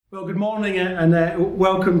Well, good morning and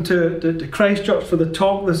welcome to Christchurch for the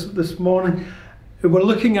talk this morning. We're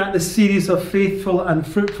looking at the series of Faithful and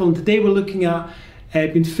Fruitful, and today we're looking at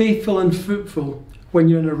being faithful and fruitful when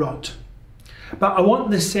you're in a rut. But I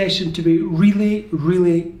want this session to be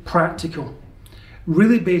really practical,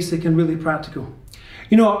 really basic and really practical.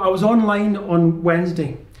 You know, I was online on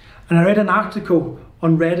Wednesday and I read an article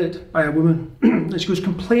on Reddit by a woman and she was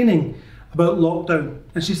complaining about lockdown,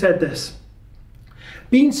 and she said this: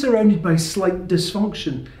 being surrounded by slight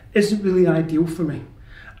dysfunction isn't really ideal for me,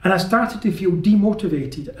 and I started to feel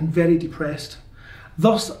demotivated and very depressed.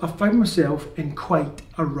 Thus, I found myself in quite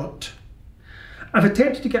a rut. I've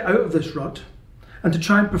attempted to get out of this rut and to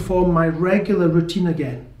try and perform my regular routine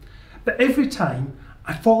again, but every time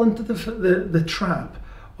I fall into the trap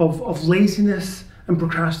of laziness and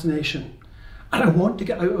procrastination, and I want to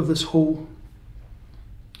get out of this hole.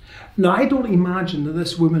 Now, I don't imagine that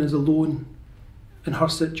this woman is alone in her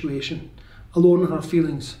situation, alone in her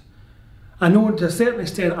feelings. I know to a certain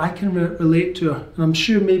extent I can relate to her, and I'm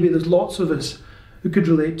sure maybe there's lots of us who could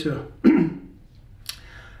relate to her.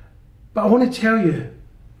 But I want to tell you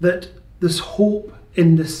that there's hope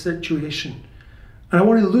in this situation, and I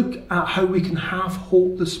want to look at how we can have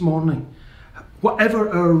hope this morning, whatever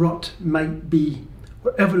our rut might be,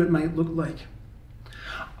 whatever it might look like.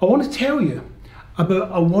 I want to tell you about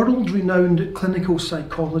a world-renowned clinical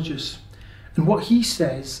psychologist and what he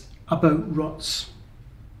says about ruts.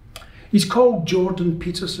 He's called Jordan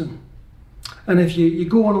Peterson. And if you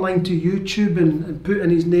go online to YouTube and put in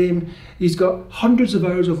his name, he's got hundreds of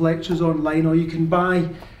hours of lectures online, or you can buy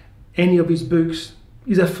any of his books.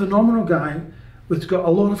 He's a phenomenal guy who's got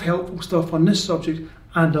a lot of helpful stuff on this subject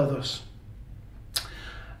and others.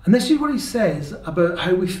 And this is what he says about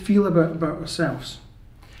how we feel about ourselves.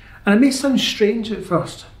 And it may sound strange at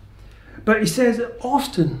first, but he says that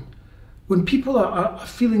often when people are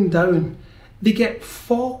feeling down, they get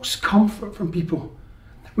false comfort from people.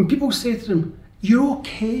 When people say to them, "You're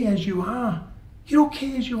okay as you are. You're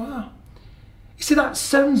okay as you are." He said, that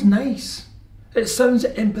sounds nice. It sounds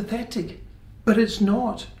empathetic, but it's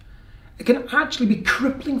not. It can actually be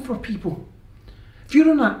crippling for people. If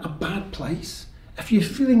you're in a bad place, if you're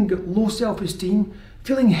feeling low self-esteem,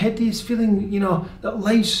 feeling hideous, feeling, that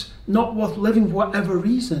life's not worth living for whatever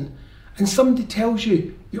reason, and somebody tells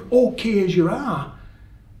you you're okay as you are,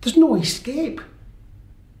 there's no escape.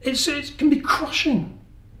 It can be crushing.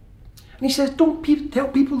 And he says, don't tell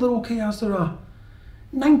people they're okay as they are.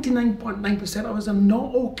 99.9% of us are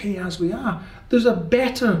not okay as we are. There's a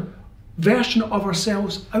better version of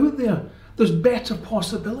ourselves out there. There's better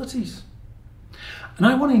possibilities. And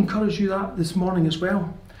I want to encourage you that this morning as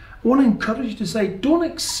well. I want to encourage you to say, don't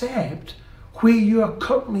accept where you are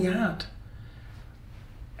currently at.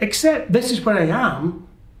 Accept this is where I am,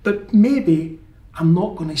 but maybe I'm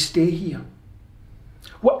not going to stay here.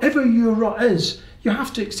 Whatever your rut is, you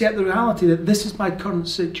have to accept the reality that this is my current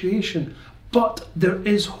situation, but there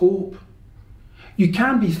is hope. You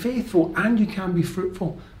can be faithful and you can be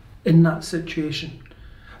fruitful in that situation.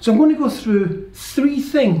 So I'm going to go through 3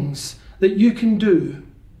 things that you can do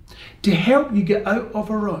to help you get out of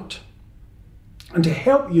a rut and to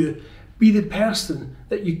help you be the person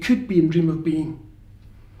that you could be and dream of being.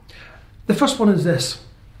 The first one is this,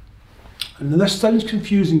 and this sounds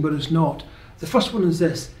confusing, but it's not. The first one is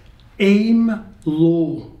this: aim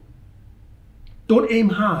low. Don't aim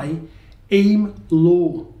high, aim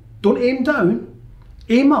low. Don't aim down,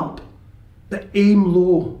 aim up, but aim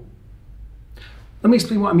low. Let me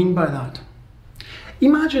explain what I mean by that.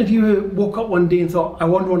 Imagine if you woke up one day and thought, I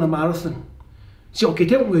want to run a marathon. Say, okay,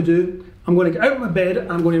 tell me what I'm going to do. I'm going to get out of my bed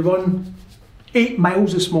and I'm going to run 8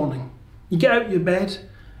 miles this morning. You get out of your bed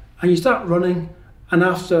and you start running, and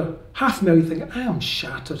after half a mile you think, I am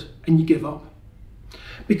shattered, and you give up.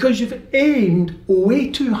 Because you've aimed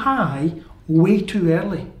way too high, way too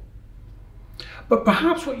early. But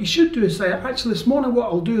perhaps what you should do is say, actually this morning what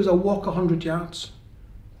I'll do is I'll walk 100 yards.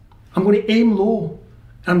 I'm going to aim low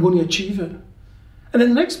and I'm going to achieve it. And then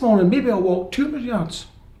the next morning maybe I'll walk 200 yards.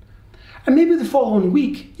 And maybe the following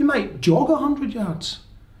week you might jog 100 yards.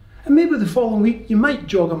 And maybe the following week you might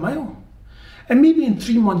jog a mile. And maybe in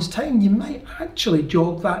 3 months' time you might actually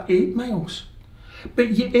jog that 8 miles.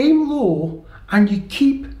 But you aim low and you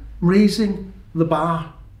keep raising the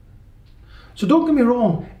bar. So don't get me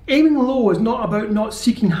wrong, aiming low is not about not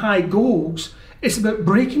seeking high goals, it's about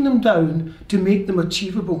breaking them down to make them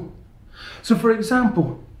achievable. So for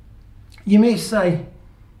example, you may say,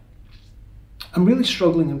 I'm really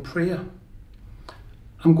struggling in prayer.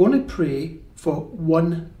 I'm going to pray for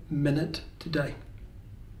 1 minute today.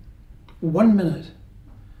 1 minute.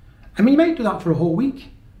 I mean, you might do that for a whole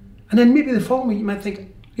week. And then maybe the following week you might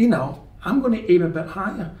think, I'm going to aim a bit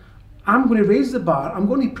higher. I'm going to raise the bar. I'm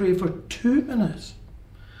going to pray for 2 minutes.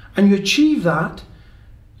 And you achieve that,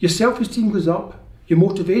 your self-esteem goes up, your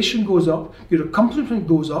motivation goes up, your accomplishment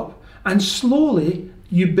goes up, and slowly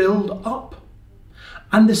you build up.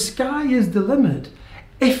 And the sky is the limit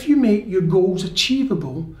if you make your goals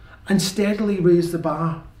achievable and steadily raise the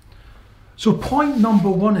bar. So point number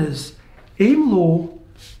 1 is aim low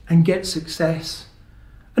and get success.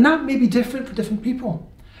 And that may be different for different people.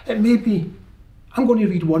 It may be, I'm going to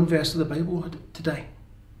read 1 verse of the Bible today.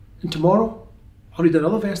 And tomorrow, I'll read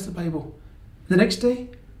another verse of the Bible. The next day,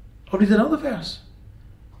 I'll read another verse.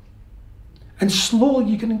 And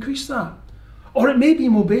slowly you can increase that. Or it may be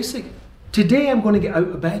more basic. Today I'm going to get out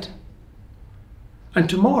of bed. And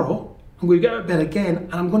tomorrow, I'm going to get out of bed again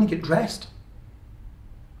and I'm going to get dressed.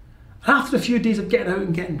 And after a few days of getting out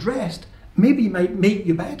and getting dressed, maybe you might make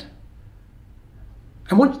your bed.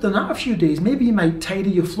 And once you've done that a few days, maybe you might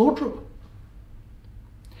tidy your wardrobe.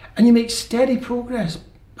 And you make steady progress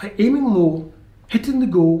by aiming low, hitting the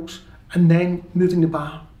goals, and then moving the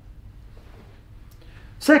bar.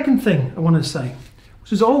 Second thing I want to say,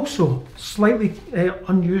 which is also slightly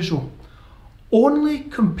unusual, only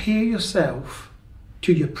compare yourself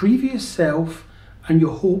to your previous self and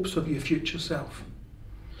your hopes of your future self.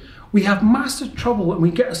 We have massive trouble and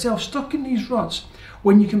we get ourselves stuck in these ruts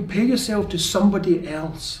when you compare yourself to somebody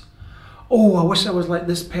else. Oh, I wish I was like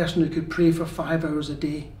this person who could pray for 5 hours a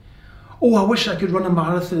day. Oh, I wish I could run a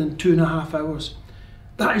marathon in 2.5 hours.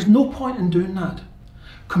 There is no point in doing that.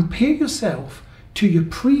 Compare yourself to your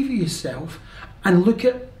previous self and look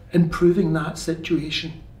at improving that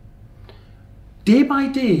situation. Day by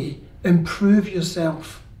day, improve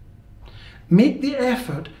yourself. Make the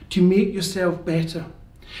effort to make yourself better.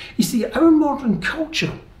 You see, our modern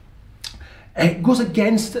culture goes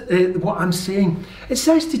against what I'm saying. It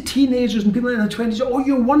says to teenagers and people in their 20s, oh,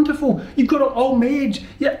 you're wonderful, you've got it all made,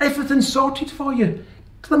 everything's sorted for you.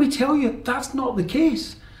 Let me tell you, that's not the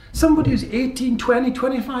case. Somebody who's 18, 20,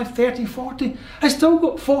 25, 30, 40 has still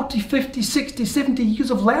got 40, 50, 60, 70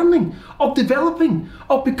 years of learning, of developing,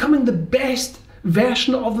 of becoming the best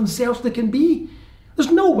version of themselves they can be.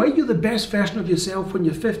 There's no way you're the best version of yourself when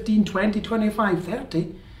you're 15, 20, 25,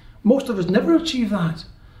 30. Most of us never achieve that.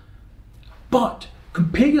 But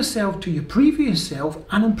compare yourself to your previous self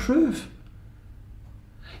and improve.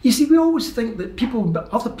 You see, we always think that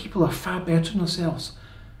other people are far better than ourselves.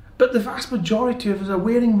 But the vast majority of us are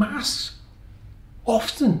wearing masks,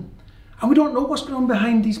 often. And we don't know what's going on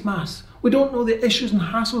behind these masks. We don't know the issues and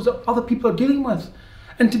hassles that other people are dealing with.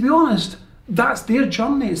 And to be honest, that's their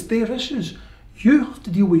journey, it's their issues. You have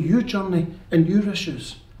to deal with your journey and your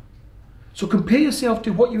issues. So compare yourself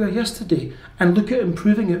to what you were yesterday and look at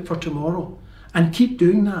improving it for tomorrow. And keep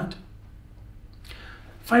doing that.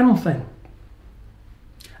 Final thing.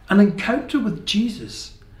 An encounter with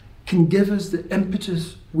Jesus can give us the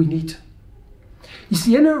impetus we need. You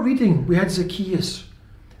see, in our reading, we had Zacchaeus,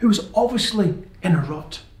 who was obviously in a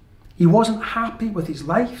rut. He wasn't happy with his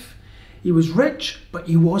life. He was rich, but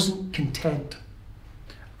he wasn't content.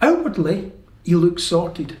 Outwardly, he looked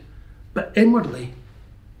sorted, but inwardly,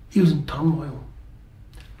 he was in turmoil.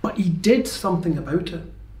 But he did something about it.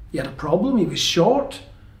 He had a problem, he was short.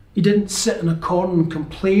 He didn't sit in a corner and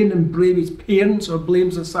complain and blame his parents or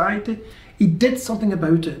blame society. He did something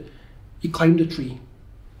about it. He climbed a tree.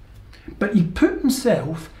 But he put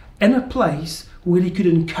himself in a place where he could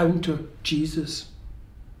encounter Jesus.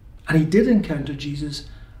 And he did encounter Jesus,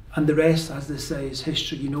 and the rest, as they say, is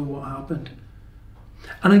history. You know what happened.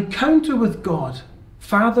 An encounter with God,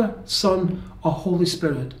 Father, Son, or Holy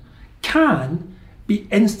Spirit, can be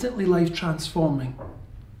instantly life transforming.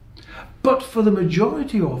 But for the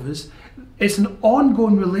majority of us, it's an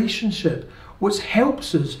ongoing relationship which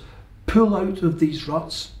helps us pull out of these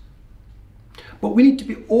ruts. But we need to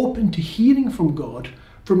be open to hearing from God,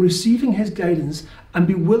 from receiving His guidance, and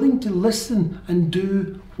be willing to listen and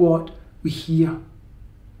do what we hear.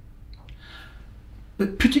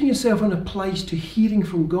 But putting yourself in a place to hearing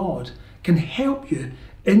from God can help you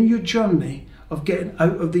in your journey of getting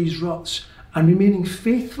out of these ruts and remaining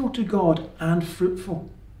faithful to God and fruitful.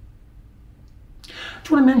 I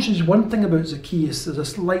just want to mention just one thing about Zacchaeus as a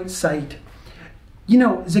slight side. You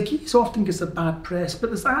know, Zacchaeus often gets a bad press, but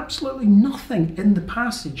there's absolutely nothing in the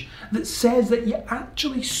passage that says that he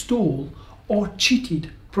actually stole or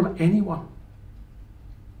cheated from anyone.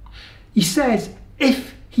 He says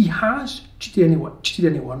if he has cheated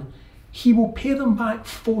anyone, he will pay them back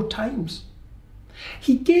 4 times.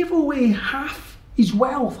 He gave away half his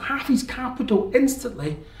wealth, half his capital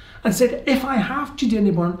instantly, and said, if I have cheated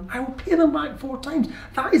anyone, I will pay them back 4 times.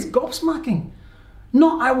 That is gobsmacking.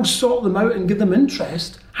 Not I will sort them out and give them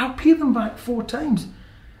interest. I'll pay them back 4 times.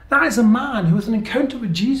 That is a man who, with an encounter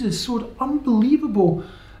with Jesus, showed unbelievable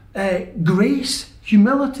grace,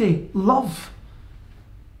 humility, love.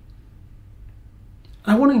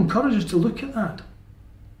 I want to encourage us to look at that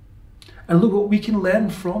and look what we can learn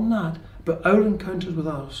from that about our encounters with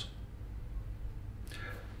others.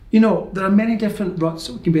 You know, there are many different ruts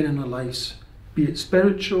that we can be in our lives, be it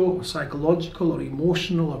spiritual or psychological or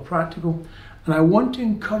emotional or practical. And I want to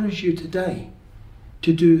encourage you today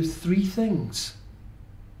to do 3 things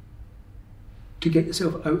to get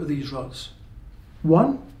yourself out of these ruts.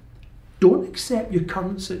 1, don't accept your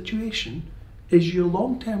current situation as your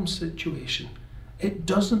long-term situation. It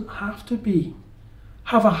doesn't have to be.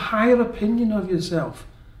 Have a higher opinion of yourself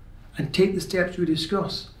and take the steps we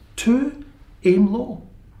discuss. 2, aim low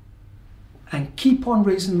and keep on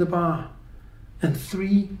raising the bar. And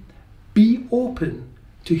 3, be open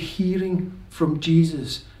to hearing from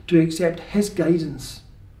Jesus, to accept his guidance.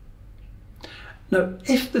 Now,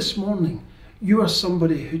 if this morning you are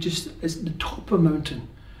somebody who just is at the top of a mountain,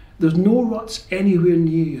 there's no ruts anywhere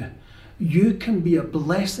near you, you can be a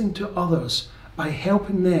blessing to others by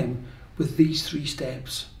helping them with these 3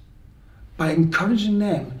 steps. By encouraging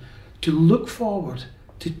them to look forward,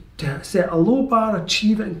 to set a low bar,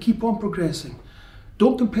 achieve it and keep on progressing.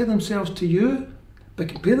 Don't compare themselves to you, but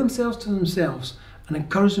compare themselves to themselves and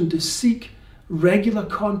encourage them to seek regular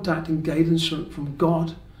contact and guidance from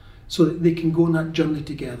God so that they can go on that journey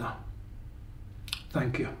together.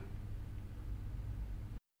 Thank you.